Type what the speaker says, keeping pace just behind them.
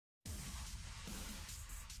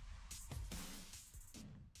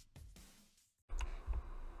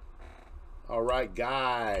All right,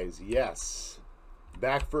 guys. Yes.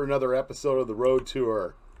 Back for another episode of the Road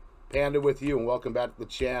Tour. Panda with you, and welcome back to the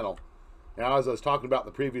channel. Now, as I was talking about in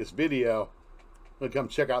the previous video, I'm going to come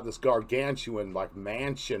check out this gargantuan,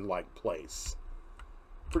 mansion-like place.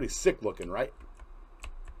 Pretty sick looking, right?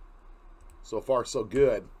 So far, so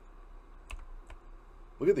good.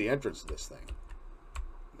 Look at the entrance of this thing.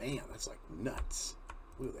 Man, that's like nuts.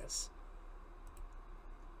 Look at this.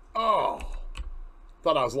 Oh!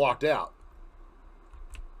 Thought I was locked out.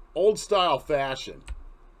 Old style fashion.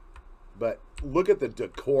 But look at the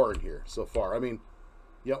decor in here so far. I mean,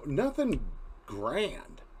 you know, nothing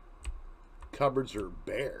grand. Cupboards are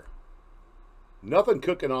bare. Nothing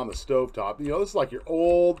cooking on the stovetop. You know, this is like your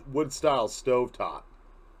old wood style stovetop.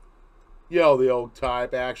 You know, the old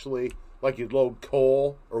type, actually. Like you'd load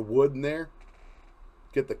coal or wood in there.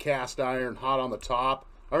 Get the cast iron hot on the top.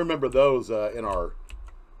 I remember those in our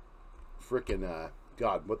frickin',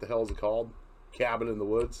 God, what the hell is it called? Cabin in the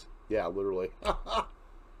woods? Yeah, literally.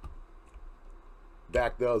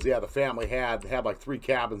 Back those, yeah, the family had like 3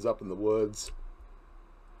 cabins up in the woods.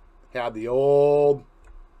 Had the old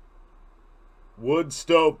wood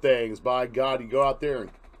stove things. By God, you go out there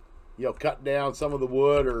and, you know, cut down some of the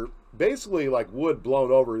wood, or basically like wood blown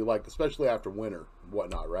over, like especially after winter and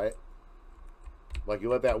whatnot, right? Like you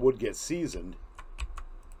let that wood get seasoned.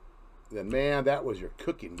 Then, man, that was your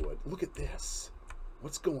cooking wood. Look at this.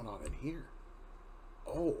 What's going on in here?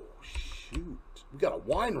 Oh, shoot. We got a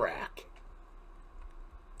wine rack.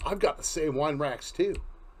 I've got the same wine racks, too.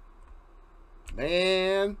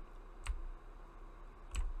 Man.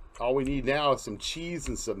 All we need now is some cheese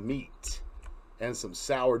and some meat. And some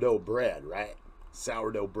sourdough bread, right?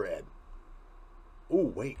 Sourdough bread. Oh,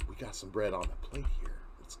 wait. We got some bread on the plate here.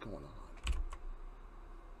 What's going on?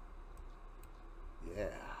 Yeah.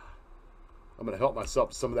 I'm going to help myself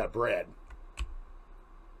to some of that bread.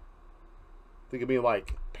 Think of me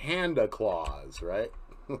like Panda Claus, right?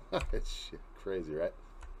 Shit, crazy, right?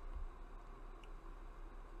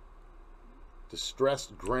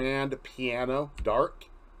 Distressed grand piano, dark.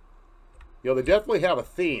 You know, they definitely have a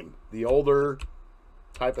theme. The older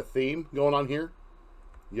type of theme going on here.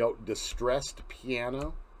 You know, distressed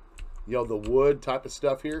piano. You know, the wood type of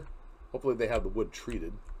stuff here. Hopefully they have the wood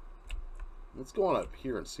treated. Let's go on up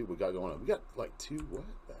here and see what we got going on. We got like 2, what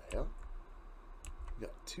the hell? We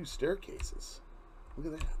got 2 staircases.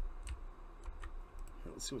 Look at that.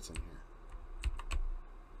 Here, let's see what's in here.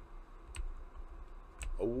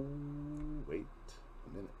 Oh, wait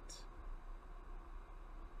a minute.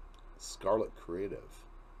 Scarlet Creative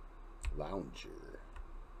Lounger.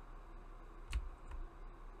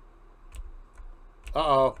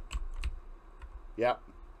 Uh-oh. Yep.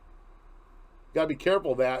 Gotta be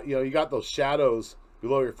careful of that. You know, you got those shadows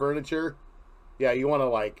below your furniture. Yeah, you want to,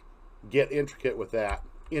 like, get intricate with that.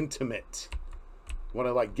 Intimate. You want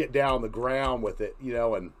to, like, get down on the ground with it, you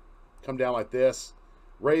know, and come down like this.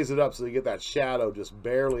 Raise it up so you get that shadow just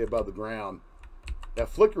barely above the ground. That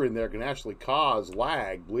flickering there can actually cause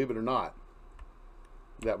lag, believe it or not.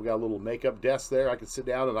 We got a little makeup desk there. I can sit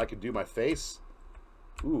down and I can do my face.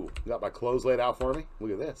 Ooh, got my clothes laid out for me.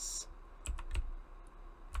 Look at this.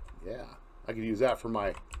 Yeah. I could use that for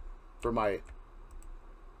my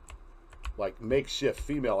like makeshift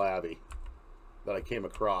female Abby that I came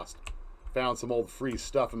across. Found some old free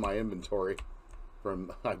stuff in my inventory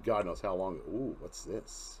from God knows how long ago. Ooh, what's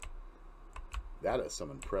this? That is some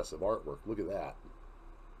impressive artwork. Look at that.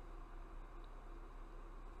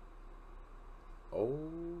 Oh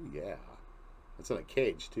yeah. It's in a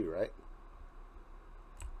cage too, right?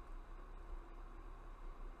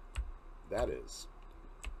 That is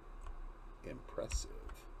impressive.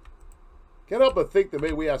 Can't help but think that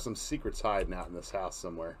maybe we have some secrets hiding out in this house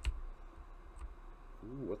somewhere.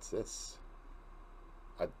 Ooh, what's this?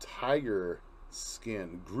 A tiger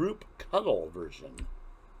skin group cuddle version.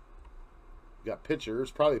 Got pictures,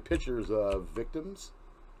 probably pictures of victims.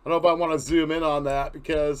 I don't know if I want to zoom in on that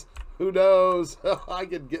because who knows? I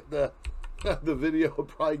could get the video will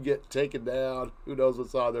probably get taken down. Who knows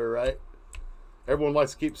what's on there, right? Everyone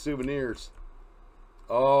likes to keep souvenirs.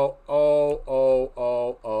 Oh, oh, oh,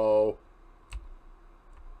 oh, oh.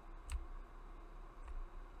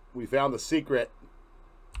 We found the secret.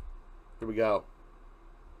 Here we go.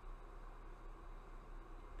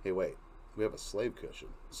 Hey, wait. We have a slave cushion.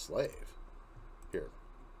 Slave. Here.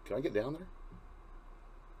 Can I get down there?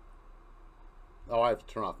 Oh, I have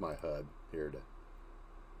to turn off my HUD here to...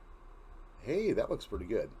 Hey, that looks pretty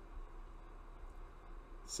good.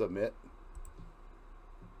 Submit.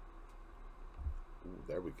 Ooh,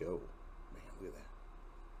 there we go. Man, look at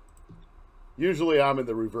that. Usually I'm in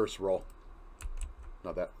the reverse roll.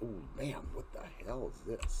 Not that. Ooh, man, what the hell is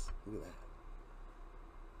this? Look at that.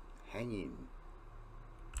 hanging.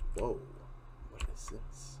 Whoa. What is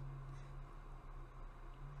this?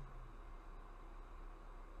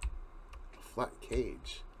 A flat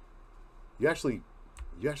cage. You actually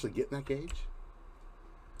get in that cage?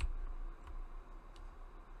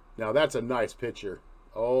 Now that's a nice picture.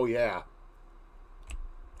 Oh yeah.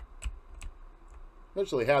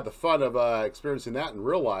 Actually had the fun of experiencing that in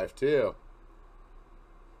real life too.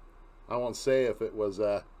 I won't say if it was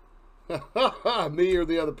me or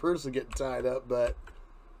the other person getting tied up, but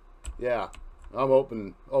yeah, I'm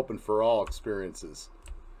open for all experiences.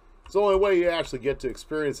 It's the only way you actually get to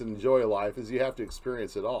experience and enjoy life is you have to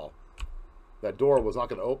experience it all. That door was not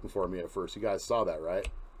going to open for me at first. You guys saw that, right?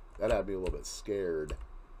 That had me a little bit scared.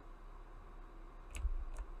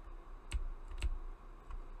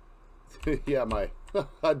 Yeah,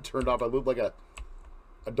 I turned off. I looked like a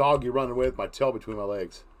doggy running away with my tail between my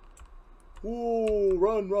legs. Ooh,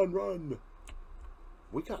 run, run, run.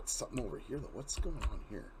 We got something over here, though. What's going on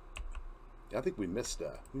here? Yeah, I think we missed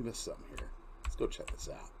something here. Let's go check this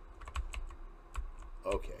out.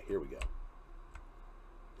 Okay, here we go.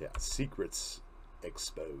 Yeah, secrets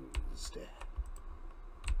exposed.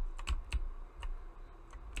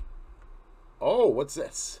 Oh, what's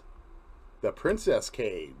this? The princess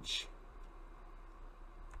cage.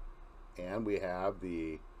 And we have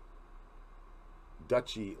the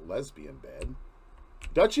Dutchie lesbian bed.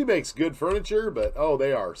 Dutchie makes good furniture, but oh,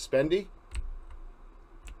 they are spendy.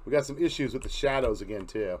 We got some issues with the shadows again,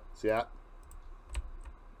 too. See that?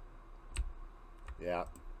 Yeah.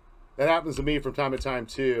 That happens to me from time to time,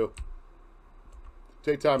 too.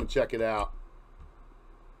 Take time and check it out.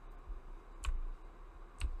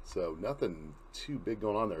 So, nothing too big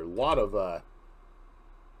going on there. A lot of,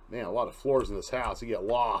 man, a lot of floors in this house. You get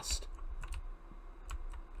lost.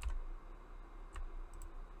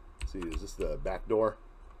 Let's see, is this the back door?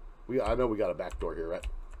 I know we got a back door here, right?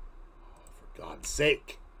 Oh, for God's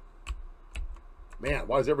sake. Man,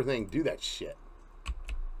 why does everything do that shit?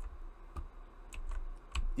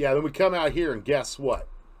 Yeah, then we come out here and guess what?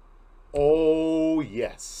 Oh,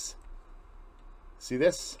 yes. See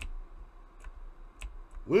this?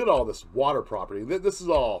 Look at all this water property. This is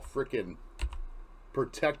all freaking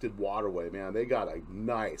protected waterway, man. They got a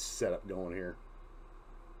nice setup going here.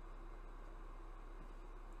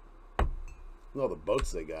 Look at all the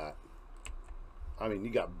boats they got. I mean,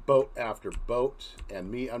 you got boat after boat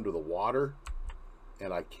and me under the water.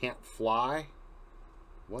 And I can't fly.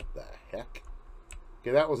 What the heck? Okay,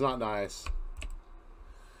 that was not nice.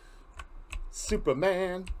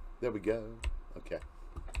 Superman. There we go. Okay.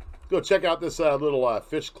 Let's go check out this little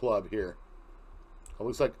fish club here. It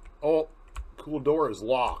looks like, oh, cool, door is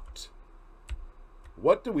locked.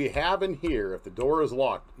 What do we have in here if the door is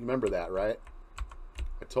locked? You remember that, right?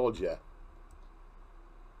 I told you.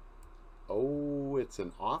 Oh, it's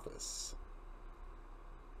an office.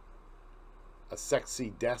 A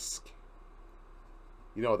sexy desk.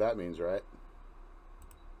 You know what that means, right?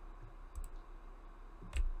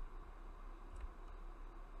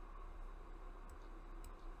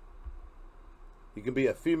 You can be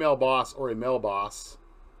a female boss or a male boss.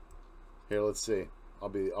 Here, let's see. I'll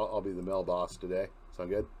be the male boss today. Sound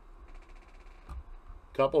good?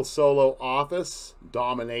 Couple solo office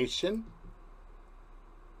domination.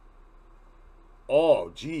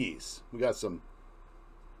 Oh, geez. We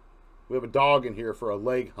have a dog in here for a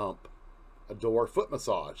leg hump. A door. Foot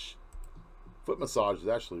massage. Foot massage is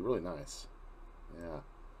actually really nice. Yeah.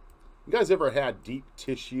 You guys ever had deep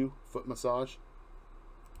tissue foot massage?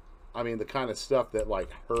 I mean, the kind of stuff that, like,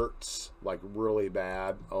 hurts, like, really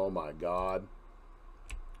bad. Oh, my God.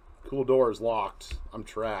 Cool door is locked. I'm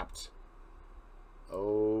trapped.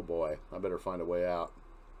 Oh, boy. I better find a way out.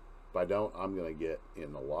 If I don't, I'm going to get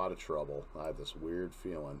in a lot of trouble. I have this weird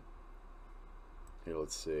feeling. Here,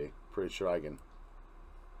 let's see. Pretty sure I can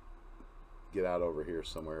get out over here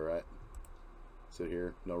somewhere, right? Sit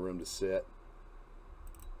here. No room to sit.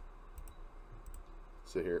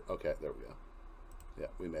 Sit here. Okay, there we go. Yeah,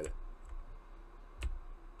 we made it.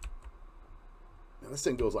 Now this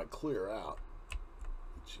thing goes like clear out.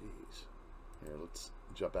 Jeez. Here, let's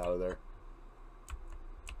jump out of there.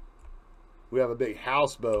 We have a big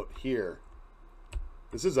houseboat here.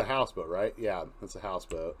 This is a houseboat, right? Yeah, that's a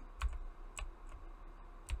houseboat.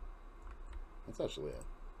 That's actually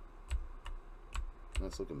a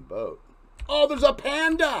nice looking boat. Oh, there's a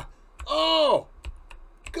panda! Oh!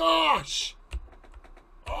 Gosh!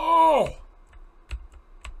 Oh!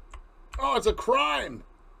 Oh, it's a crime!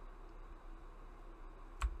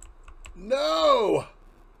 No!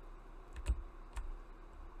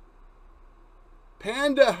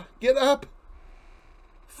 Panda, get up!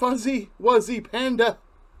 Fuzzy, wuzzy, panda!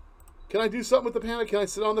 Can I do something with the panda? Can I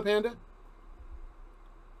sit on the panda?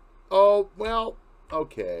 Oh, well,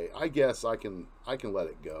 okay. I guess I can let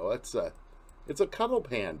it go. It's a cuddle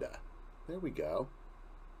panda. There we go.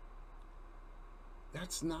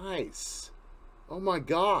 That's nice. Oh my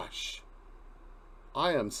gosh.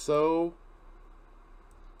 I am so...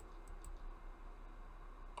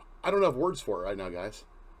 I don't have words for it right now, guys.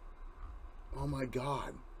 Oh my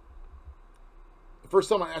God. The first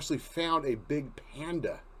time I actually found a big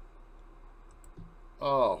panda.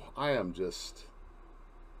 Oh, I am just...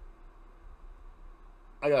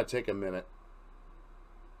 I gotta take a minute.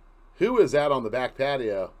 Who is that on the back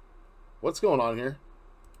patio? What's going on here?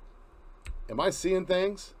 Am I seeing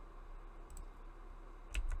things?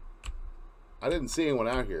 I didn't see anyone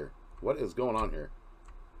out here. What is going on here?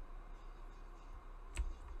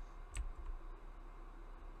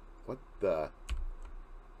 What the?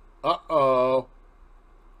 Uh-oh.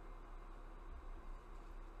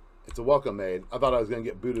 It's a welcome maid. I thought I was going to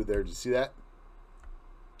get booted there. Did you see that?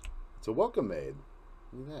 It's a welcome maid.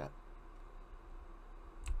 Look at that.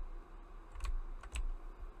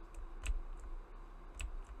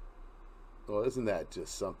 Well, isn't that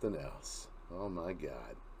just something else? Oh my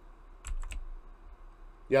God.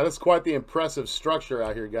 Yeah, that's quite the impressive structure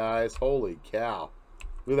out here, guys. Holy cow.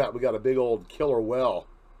 Look at that. We got a big old killer well.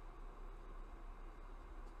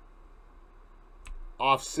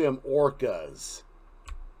 Off-sim orcas.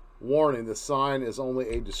 Warning, the sign is only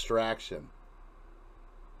a distraction.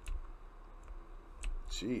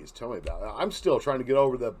 Jeez, tell me about it. I'm still trying to get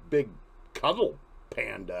over the big cuddle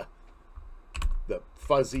panda. The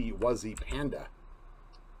fuzzy wuzzy panda.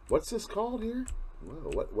 What's this called here?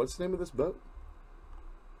 Whoa, what's the name of this boat?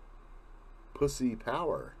 Pussy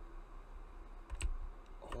Power.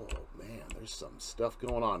 Oh man, there's some stuff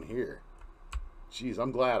going on here. Jeez,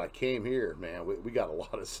 I'm glad I came here, man. We got a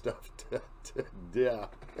lot of stuff to yeah.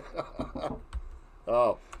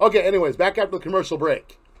 Oh, okay. Anyways, back after the commercial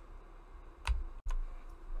break.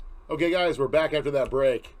 Okay, guys, we're back after that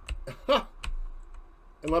break.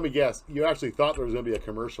 And let me guess, you actually thought there was going to be a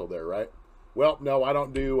commercial there, right? Well, no, I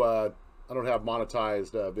don't do. I don't have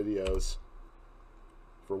monetized videos.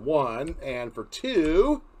 For one, and for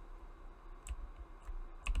two,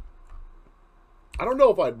 I don't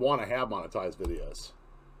know if I'd want to have monetized videos.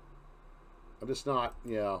 I'm just not,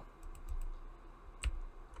 you know.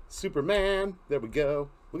 Superman, there we go.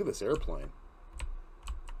 Look at this airplane.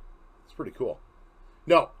 It's pretty cool.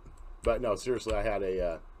 No, but no, seriously, I had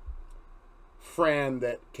a friend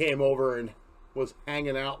that came over and was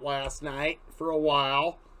hanging out last night for a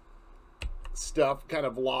while. Stuff kind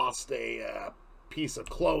of lost a piece of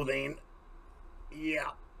clothing.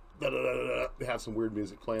 Yeah. They have some weird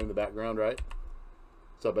music playing in the background, right?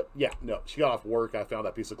 So, but yeah, no, she got off work. I found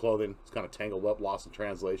that piece of clothing. It's kind of tangled up, lost in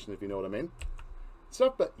translation, if you know what I mean.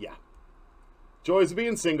 Stuff, but yeah. Joys of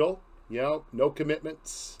being single. You know, no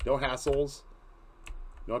commitments, no hassles.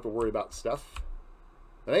 Don't have to worry about stuff.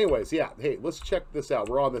 But anyways, yeah, hey, let's check this out.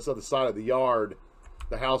 We're on this other side of the yard,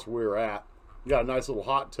 the house where we were at. We got a nice little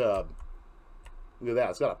hot tub. Look at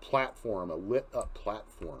that. It's got a platform, a lit up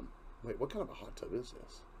platform. Wait, what kind of a hot tub is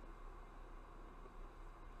this?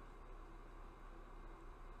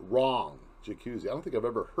 Wrong. Jacuzzi. I don't think I've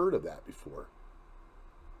ever heard of that before.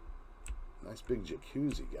 Nice big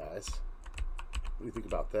jacuzzi, guys. What do you think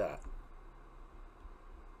about that?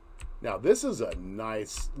 Now, this is a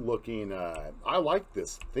nice looking, I like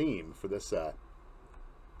this theme for this,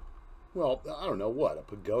 well, I don't know what, a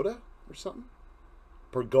pagoda or something?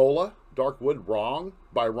 Pergola, dark wood, wrong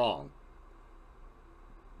by wrong.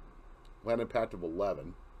 Land impact of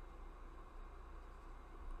 11.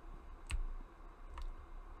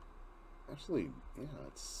 Actually, yeah,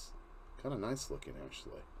 it's kind of nice looking,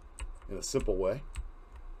 actually, in a simple way.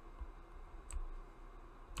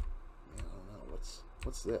 Yeah, I don't know,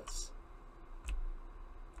 what's this?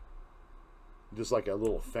 Just like a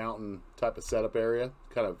little fountain type of setup area,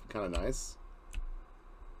 kind of nice.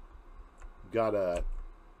 Got a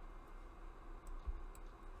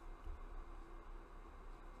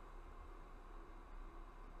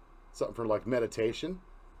something for like meditation,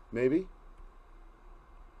 maybe.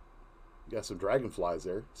 Got some dragonflies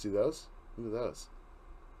there. See those? Look at those.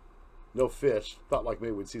 No fish. Thought like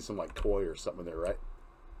maybe we'd see some like koi or something there, right?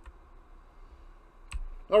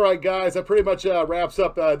 All right, guys. That pretty much wraps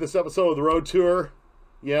up this episode of the Road Tour.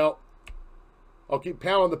 You know, I'll keep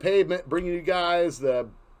pounding the pavement, bringing you guys the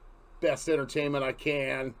best entertainment I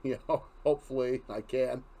can. You know, hopefully I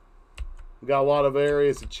can. We got a lot of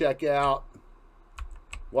areas to check out,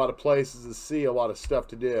 a lot of places to see, a lot of stuff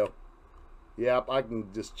to do. Yep, I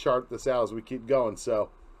can just chart this out as we keep going. So,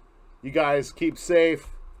 you guys keep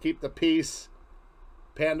safe, keep the peace,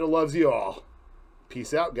 Panda loves you all.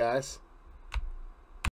 Peace out, guys.